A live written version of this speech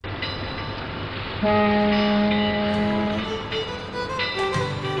Welcome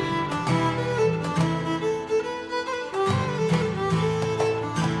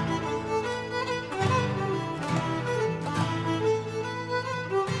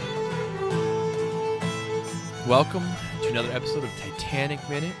to another episode of Titanic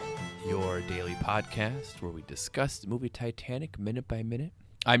Minute, your daily podcast where we discuss the movie Titanic minute by minute.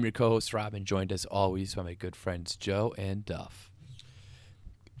 I'm your co-host, Robin, joined as always by my good friends Joe and Duff.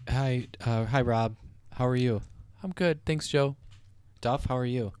 Hi, Rob. How are you? I'm good. Thanks, Joe. Duff, how are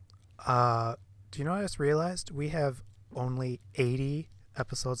you? Do you know what I just realized? We have only 80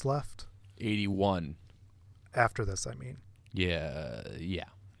 episodes left. 81. After this, I mean. Yeah.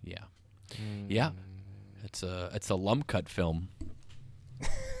 It's a lump cut film.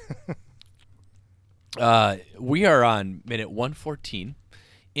 We are on minute 114.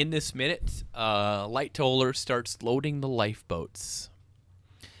 In this minute, Lightoller starts loading the lifeboats.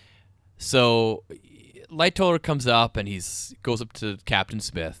 So Lightoller comes up and goes up to Captain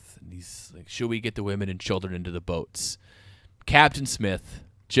Smith. And he's like, "Should we get the women and children into the boats?" Captain Smith,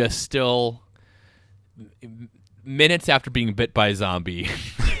 just still minutes after being bit by a zombie.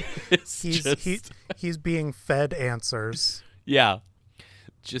 He's being fed answers. Yeah,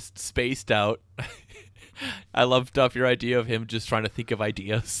 just spaced out. I love, Duff, your idea of him just trying to think of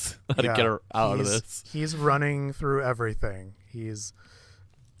ideas how to get her out of this. He's running through everything.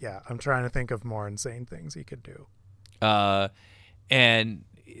 I'm trying to think of more insane things he could do. And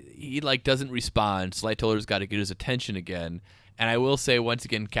he doesn't respond. So Lightoller's got to get his attention again. And I will say once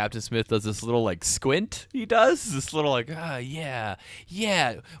again, Captain Smith does this little squint. He does this little yeah,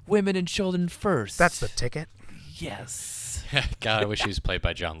 women and children first. That's the ticket. Yes. God, I wish he was played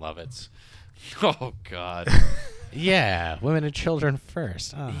by John Lovitz. Oh God. Yeah, women and children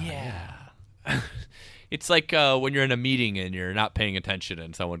first. Oh, yeah. It's like when you're in a meeting and you're not paying attention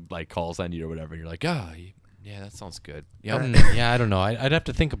and someone calls on you or whatever. And you're like, yeah, that sounds good. Yep. Yeah, I don't know. I'd have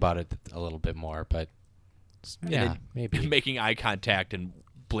to think about it a little bit more, but. Yeah, maybe making eye contact and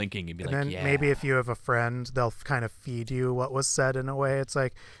blinking and be then maybe if you have a friend, they'll kind of feed you what was said in a way. It's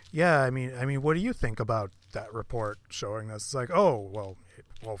like, yeah, I mean, what do you think about that report showing this? It's like, oh, well,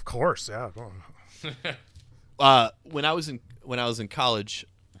 of course, yeah. When I was in college,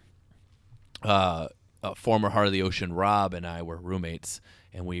 a former Heart of the Ocean Rob and I were roommates,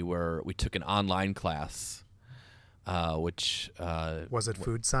 and we took an online class. Which was it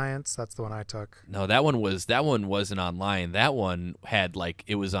food science? That's the one I took. No, that one wasn't online. That one had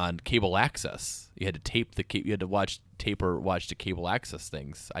it was on cable access. You had to watch the cable access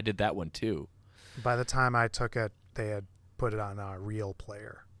things. I did that one too. By the time I took it, they had put it on a Real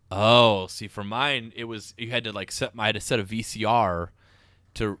Player. Oh, see, for mine it was you had to I had to set a VCR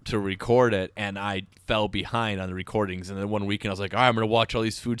to record it, and I fell behind on the recordings. And then one weekend I was like, all right, I'm going to watch all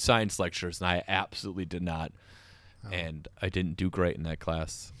these food science lectures, and I absolutely did not. And I didn't do great in that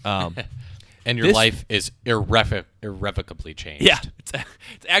class. And your life is irrevocably changed. Yeah.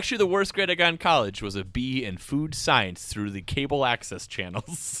 It's actually the worst grade I got in college was a B in food science through the cable access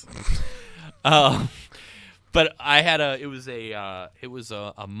channels. But I had it was a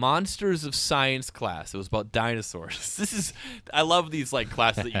Monsters of Science class. It was about dinosaurs. I love these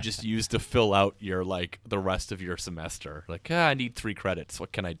classes that you just use to fill out your the rest of your semester. I need 3 credits.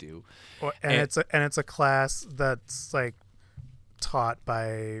 What can I do? And it's a class that's taught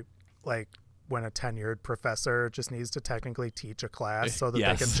by when a tenured professor just needs to technically teach a class so that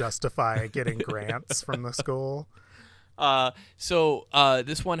they can justify getting grants from the school. So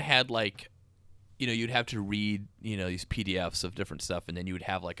this one had you'd have to read, these PDFs of different stuff, and then you would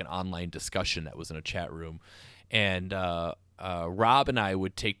have an online discussion that was in a chat room. And Rob and I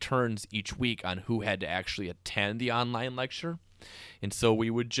would take turns each week on who had to actually attend the online lecture. And so we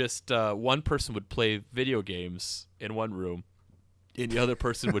would just, one person would play video games in one room, and the other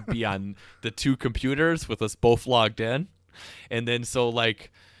person would be on the 2 computers with us both logged in. And then so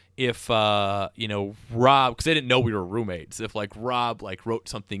if Rob, because they didn't know we were roommates, if Rob wrote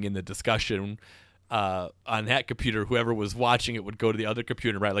something in the discussion on that computer, whoever was watching it would go to the other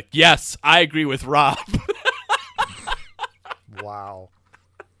computer and write yes, I agree with Rob. Wow.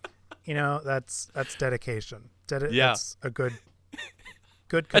 That's dedication. Yeah. That's a good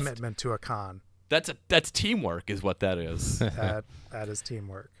commitment to a con. That's teamwork is what that is. That is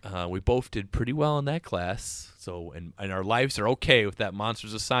teamwork. We both did pretty well in that class. So and our lives are okay with that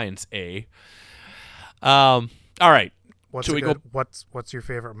Monsters of Science A. All right. What's your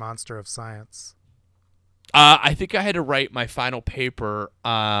favorite monster of science? I think I had to write my final paper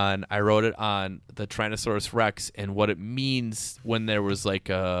I wrote it on the Tyrannosaurus Rex and what it means when there was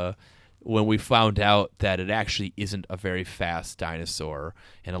when we found out that it actually isn't a very fast dinosaur,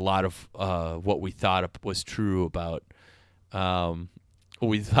 and a lot of what we thought was true about what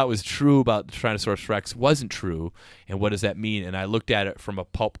we thought was true about the Tyrannosaurus Rex wasn't true. And what does that mean? And I looked at it from a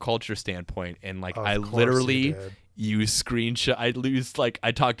pulp culture standpoint, and like I literally used screenshot.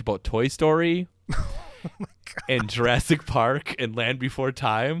 I talked about Toy Story and Jurassic Park and Land Before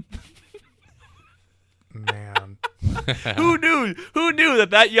Time. Man. Who knew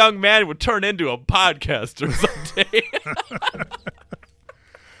that young man would turn into a podcaster someday?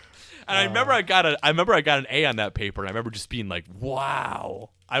 And I remember I got an A on that paper, and I remember just being like,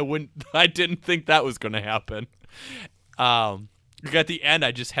 "Wow, I didn't think that was going to happen." At the end,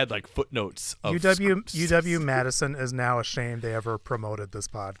 I just had like footnotes of UW Madison is now ashamed they ever promoted this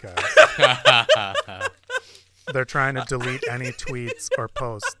podcast. They're trying to delete any tweets or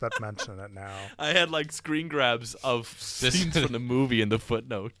posts that mention it now. I had like screen grabs of scenes from the movie in the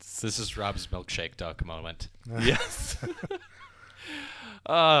footnotes. This is Rob's milkshake duck moment. Yes.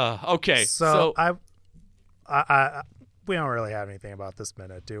 Okay. So I we don't really have anything about this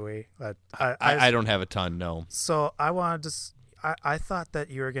minute, do we? I don't have a ton, no. So I wanted to. I thought that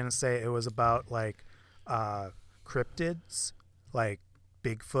you were gonna say it was about like cryptids, like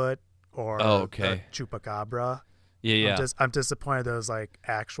Bigfoot or Chupacabra. Yeah. I'm disappointed those like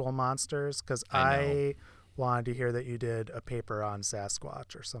actual monsters, because I wanted to hear that you did a paper on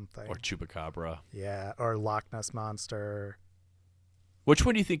Sasquatch or something. Or Chupacabra. Yeah, or Loch Ness Monster. Which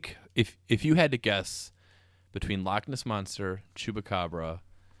one do you think, if you had to guess between Loch Ness Monster, Chupacabra,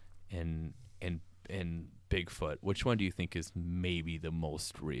 and Bigfoot, which one do you think is maybe the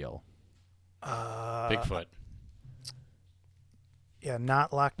most real? Bigfoot. Yeah,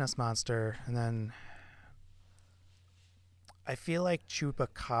 not Loch Ness Monster. And then I feel like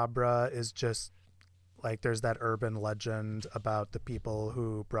Chupacabra is just like, there's that urban legend about the people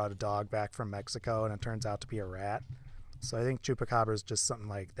who brought a dog back from Mexico and it turns out to be a rat. So I think Chupacabra is just something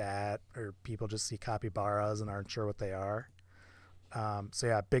like that, or people just see capybaras and aren't sure what they are. So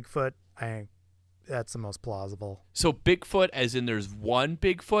yeah, Bigfoot, I think that's the most plausible. So Bigfoot as in there's one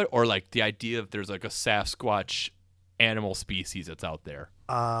Bigfoot, or like the idea that there's like a Sasquatch animal species that's out there?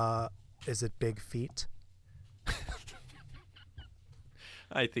 Is it Big Feet?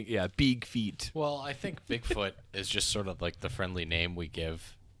 I think, yeah, Big Feet. Well, I think Bigfoot is just sort of like the friendly name we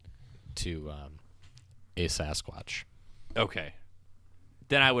give to a Sasquatch. Okay.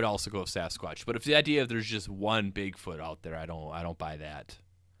 Then I would also go with Sasquatch. But if the idea of there's just one Bigfoot out there, I don't buy that.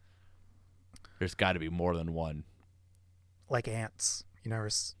 There's got to be more than one. Like ants.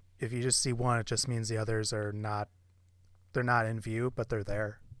 If you just see one, it just means the others are not. They're not in view, but they're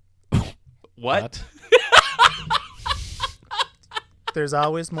there. What? There's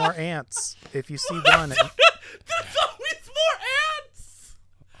always more ants. If you see one, there's always more ants.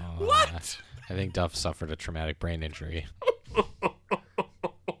 What? I think Duff suffered a traumatic brain injury.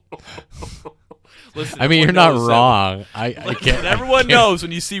 Listen, I mean, you're not wrong. I get. Everyone knows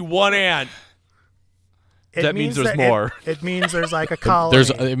when you see one ant, that means there's more. It means there's like a colony.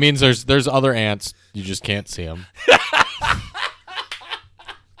 It means there's other ants. You just can't see them.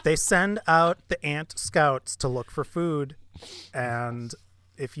 They send out the ant scouts to look for food, and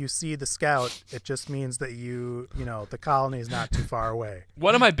if you see the scout, it just means that the colony is not too far away.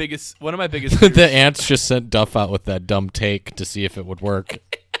 One of my biggest the ants just sent Duff out with that dumb take to see if it would work,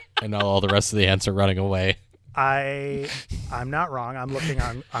 and now all the rest of the ants are running away. I'm not wrong. I'm looking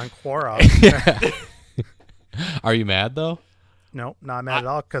on Quora. Are you mad though? No, not mad at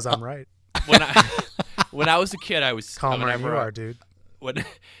all, because I'm right. When I was a kid, I was calmer than you are, dude.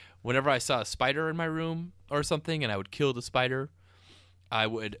 Whenever I saw a spider in my room or something, and I would kill the spider, I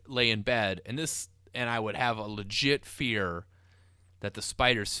would lay in bed, and I would have a legit fear that the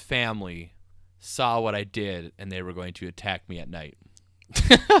spider's family saw what I did, and they were going to attack me at night.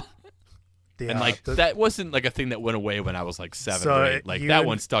 And that wasn't like a thing that went away when I was like 7 or 8. Like that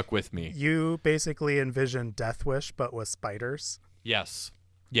one stuck with me. You basically envisioned Death Wish, but with spiders. Yes.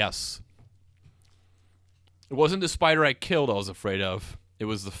 It wasn't the spider I killed I was afraid of. It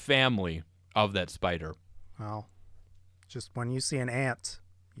was the family of that spider. Well, just when you see an ant,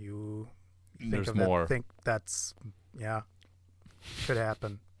 you think there's of more. It, think that's, could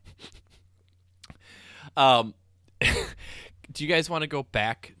happen. Do you guys want to go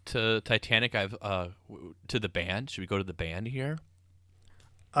back to Titanic? To the band. Should we go to the band here?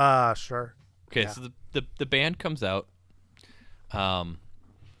 Sure. Okay, yeah. so the band comes out, and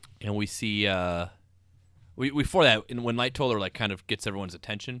we see before that, when Light Toller like kind of gets everyone's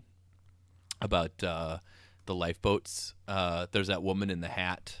attention about the lifeboats. There's that woman in the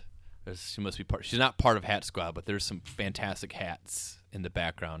hat. She must be part. She's not part of Hat Squad, but there's some fantastic hats in the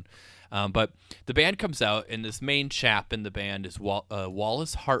background. But the band comes out, and this main chap in the band is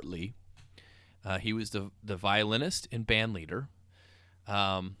Wallace Hartley. He was the violinist and band leader.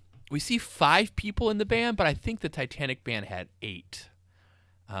 We see 5 people in the band, but I think the Titanic band had 8.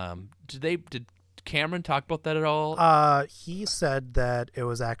 Did Cameron talk about that at all? He said that it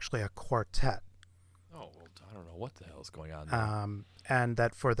was actually a quartet. Oh, well, I don't know what the hell is going on there. And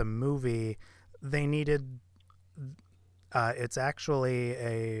that for the movie, they needed. It's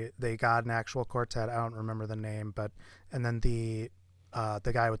actually they got an actual quartet. I don't remember the name, and then the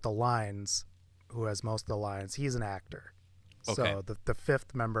guy with the lines, who has most of the lines, he's an actor. Okay. So the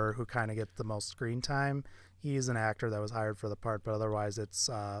 5th member, who kind of gets the most screen time, he's an actor that was hired for the part. But otherwise, it's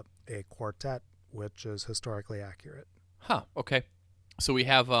a quartet, which is historically accurate. Huh. Okay. So we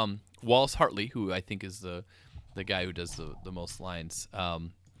have Wallace Hartley, who I think is the guy who does the most lines.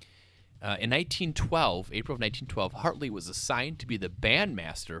 In 1912, April of 1912, Hartley was assigned to be the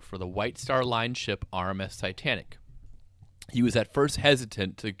bandmaster for the White Star Line ship RMS Titanic. He was at first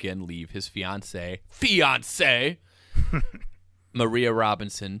hesitant to again leave his fiancée, Maria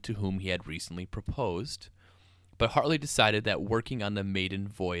Robinson, to whom he had recently proposed. But Hartley decided that working on the maiden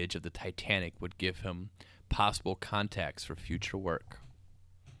voyage of the Titanic would give him possible contacts for future work.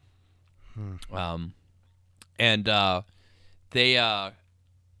 They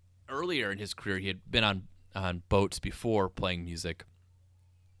earlier in his career, he had been on boats before playing music,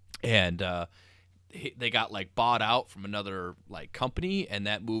 and they got like bought out from another like company, and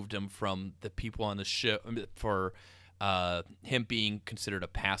that moved him from the people on the ship for him being considered a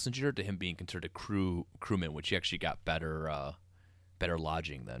passenger to him being considered a crewman, which he actually got better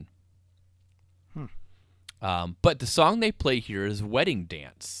lodging then. But the song they play here is "Wedding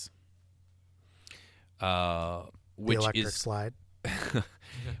Dance," which the Electric Slide.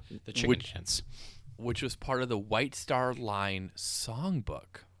 The chicken dance, which was part of the White Star Line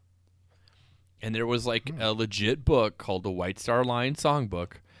songbook. And there was like a legit book called the White Star Line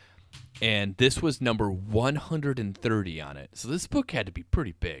Songbook, and this was number 130 on it. So this book had to be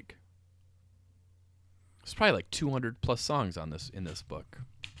pretty big. There's probably like 200 plus songs in this book.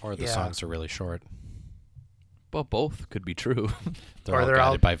 or the songs are really short. Well, both could be true. They're all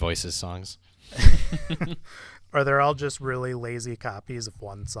guided by voices songs. Or they're all just really lazy copies of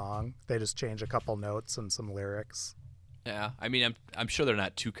one song. They just change a couple notes and some lyrics. Yeah, I mean, I'm sure they're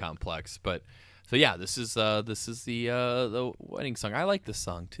not too complex, but so yeah, this is the wedding song. I like this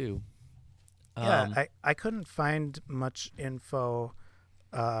song too. I couldn't find much info,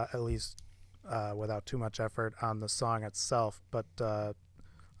 at least without too much effort, on the song itself. But I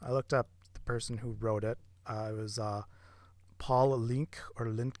looked up the person who wrote it. It was Paul Link, or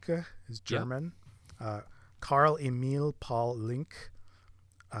Lindke, is German. Yeah. Karl Emil Paul Link.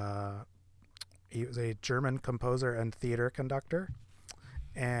 He was a German composer and theater conductor.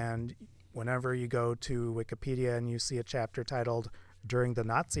 And whenever you go to Wikipedia and you see a chapter titled "During the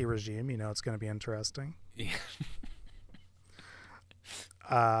Nazi Regime," you know it's going to be interesting. Yeah.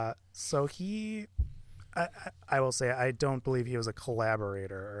 So I will say, I don't believe he was a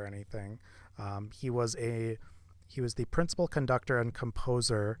collaborator or anything. He was the principal conductor and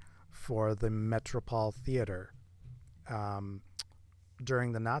composer for the Metropole Theater.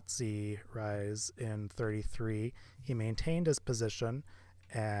 During the Nazi rise in 1933, he maintained his position,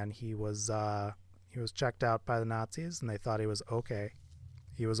 and he was checked out by the Nazis, and they thought he was okay.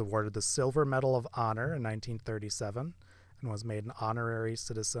 He was awarded the Silver Medal of Honor in 1937 and was made an honorary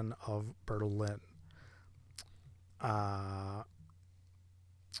citizen of Berlin.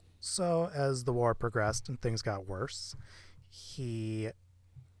 So as the war progressed and things got worse, this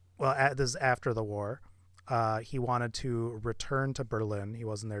is after the war, he wanted to return to Berlin. He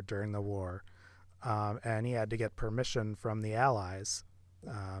wasn't there during the war, and he had to get permission from the Allies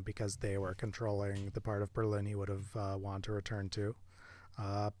because they were controlling the part of Berlin he would have wanted to return to.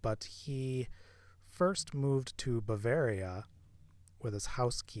 But he first moved to Bavaria with his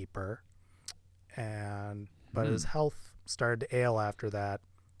housekeeper, but his health started to ail after that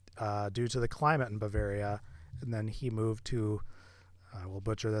due to the climate in Bavaria, and then he moved to, I will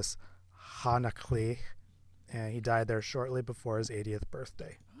butcher this, Hanakli, and he died there shortly before his 80th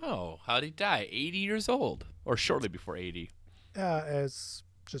birthday. Oh, how'd he die? 80 years old, or shortly before 80? It's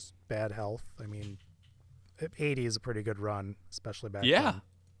just bad health. I mean, 80 is a pretty good run, especially back then.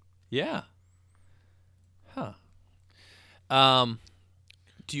 Yeah. Huh.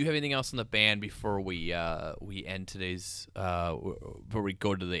 Do you have anything else on the band before we end today's before we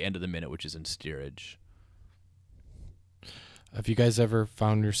go to the end of the minute, which is in steerage? Have you guys ever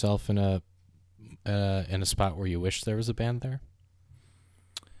found yourself in a spot where you wish there was a band there?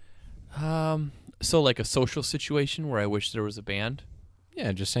 So like a social situation where I wish there was a band.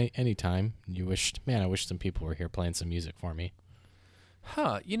 Yeah, just anytime you wished. Man, I wish some people were here playing some music for me.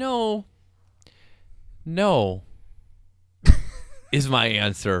 Huh? No, is my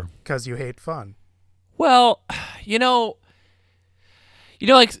answer. Because you hate fun. Well,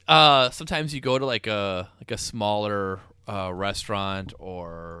 like sometimes you go to like a smaller restaurant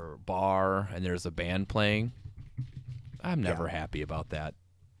or bar and there's a band playing. I'm never happy about that.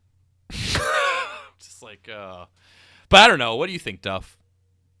 Just like, but I don't know. What do you think, Duff?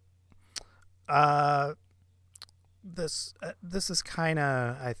 This is kind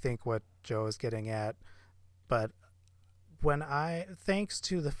of, I think, what Joe is getting at, but thanks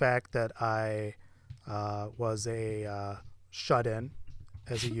to the fact that I was a shut-in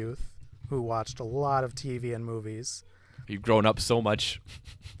as a youth who watched a lot of TV and movies. You've grown up so much.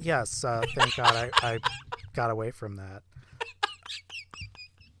 Yes, thank God I got away from that.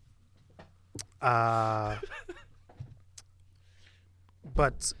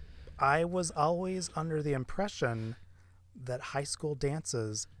 But I was always under the impression that high school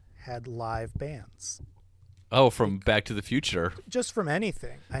dances had live bands. Oh, from Back to the Future. Just from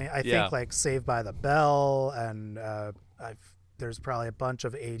anything. I Yeah. think like Saved by the Bell, and there's probably a bunch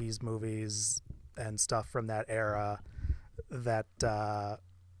of 80s movies and stuff from that era that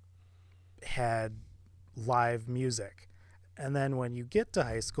had live music. And then when you get to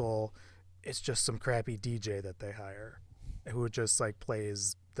high school, it's just some crappy DJ that they hire who just like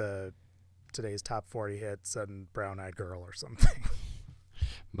plays today's top 40 hits and Brown Eyed Girl or something.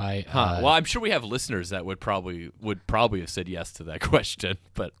 Well, I'm sure we have listeners that would probably have said yes to that question,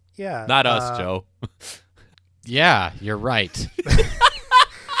 but Yeah. not us, Joe. Yeah, you're right.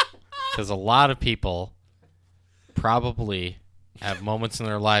 Because a lot of people probably have moments in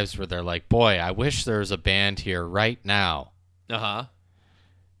their lives where they're like, boy, I wish there was a band here right now. Uh-huh.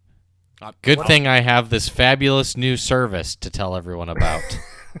 Good thing I have this fabulous new service to tell everyone about.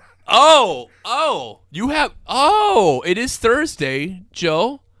 It is Thursday,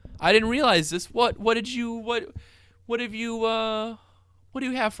 Joe. I didn't realize this. What do you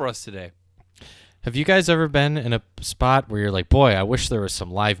have for us today? Have you guys ever been in a spot where you're like, boy, I wish there was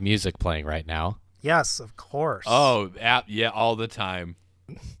some live music playing right now? Yes, of course. Oh, yeah, all the time.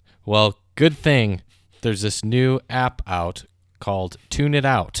 Well, good thing there's this new app out called Tune It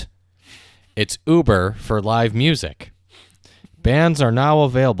Out. It's Uber for live music. Bands are now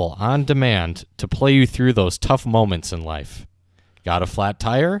available on demand to play you through those tough moments in life. Got a flat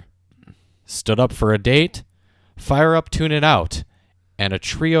tire? Stood up for a date? Fire up Tune It Out, and a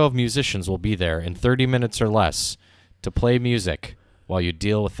trio of musicians will be there in 30 minutes or less to play music while you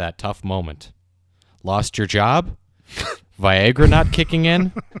deal with that tough moment. Lost your job? Viagra not kicking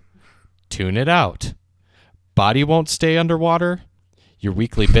in? Tune It Out. Body won't stay underwater? Your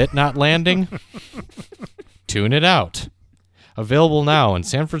weekly bit not landing? Tune It Out. Available now in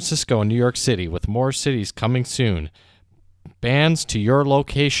San Francisco and New York City, with more cities coming soon. Bands to your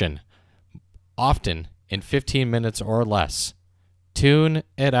location, often in 15 minutes or less. Tune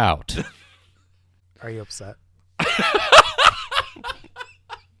It Out. Are you upset?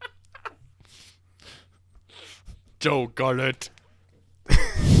 Joe Garnett.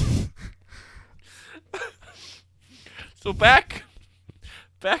 So back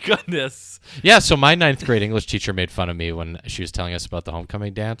on this. Yeah, so my 9th grade English teacher made fun of me when she was telling us about the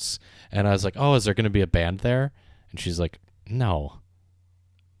homecoming dance. And I was like, oh, is there going to be a band there? And she's like, no.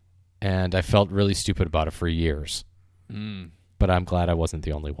 And I felt really stupid about it for years. But I'm glad I wasn't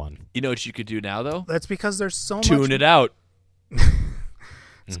the only one. You know what you could do now, though? That's because there's so much. Tune it out.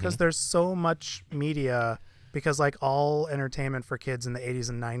 It's because there's so much media. Because like all entertainment for kids in the 80s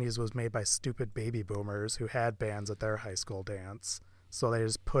and 90s was made by stupid baby boomers who had bands at their high school dance. So they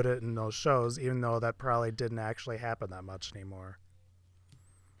just put it in those shows, even though that probably didn't actually happen that much anymore.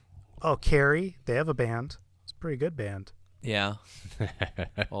 Oh, Carrie, they have a band. It's a pretty good band. Yeah.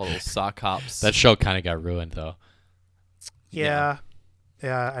 All those sock hops. That show kind of got ruined, though. Yeah.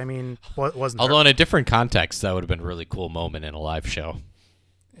 I mean, wasn't Although in a different context, that would have been a really cool moment in a live show.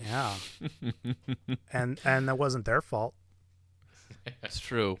 Yeah. and that wasn't their fault. That's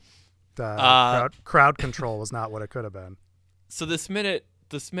true. The crowd control was not what it could have been. So this minute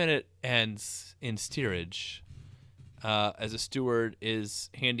ends in steerage, as a steward is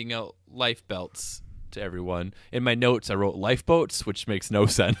handing out life belts to everyone. In my notes, I wrote lifeboats, which makes no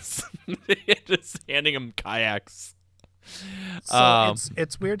sense. Just handing them kayaks. So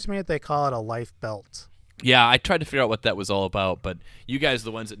it's weird to me that they call it a life belt. Yeah, I tried to figure out what that was all about, but you guys are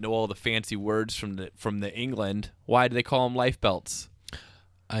the ones that know all the fancy words from the England. Why do they call them life belts?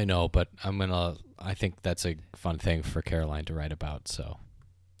 I know, but I think that's a fun thing for Caroline to write about, so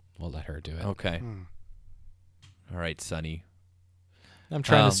we'll let her do it. Okay. All right, Sonny. I'm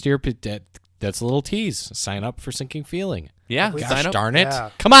trying to steer. That's a little tease. Sign up for Sinking Feeling. Yeah, Gosh sign up. Darn it! Yeah.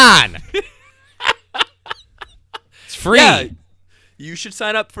 Come on. It's free. Yeah, you should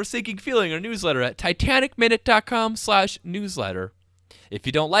sign up for Sinking Feeling, our newsletter at titanicminute.com/newsletter. If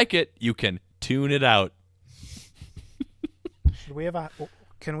you don't like it, you can tune it out. Should we have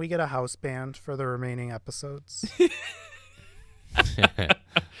can we get a house band for the remaining episodes?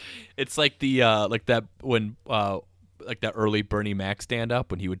 It's like the like that when like that early Bernie Mac stand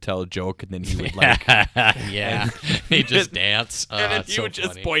up when he would tell a joke and then he would like Yeah. He just dance. and then it's he so would just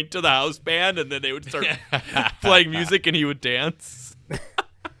funny. point to the house band and then they would start playing music and he would dance.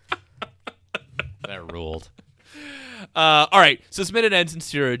 That ruled. All right, so this minute ends in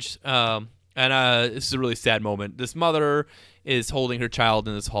steerage, and this is a really sad moment. This mother is holding her child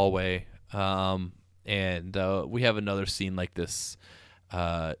in this hallway, and we have another scene like this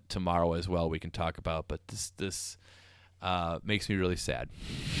tomorrow as well we can talk about, but this makes me really sad.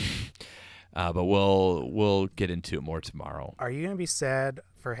 But we'll get into it more tomorrow. Are you gonna be sad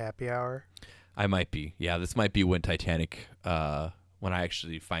for happy hour? I might be. Yeah, this might be when Titanic, when I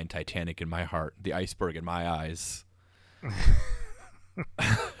actually find Titanic in my heart, the iceberg in my eyes.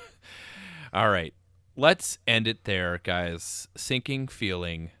 All right. Let's end it there, guys. Sinking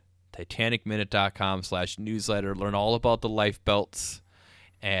Feeling, titanicminute.com/newsletter. Learn all about the life belts.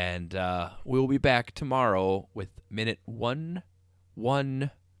 And we'll be back tomorrow with minute 115.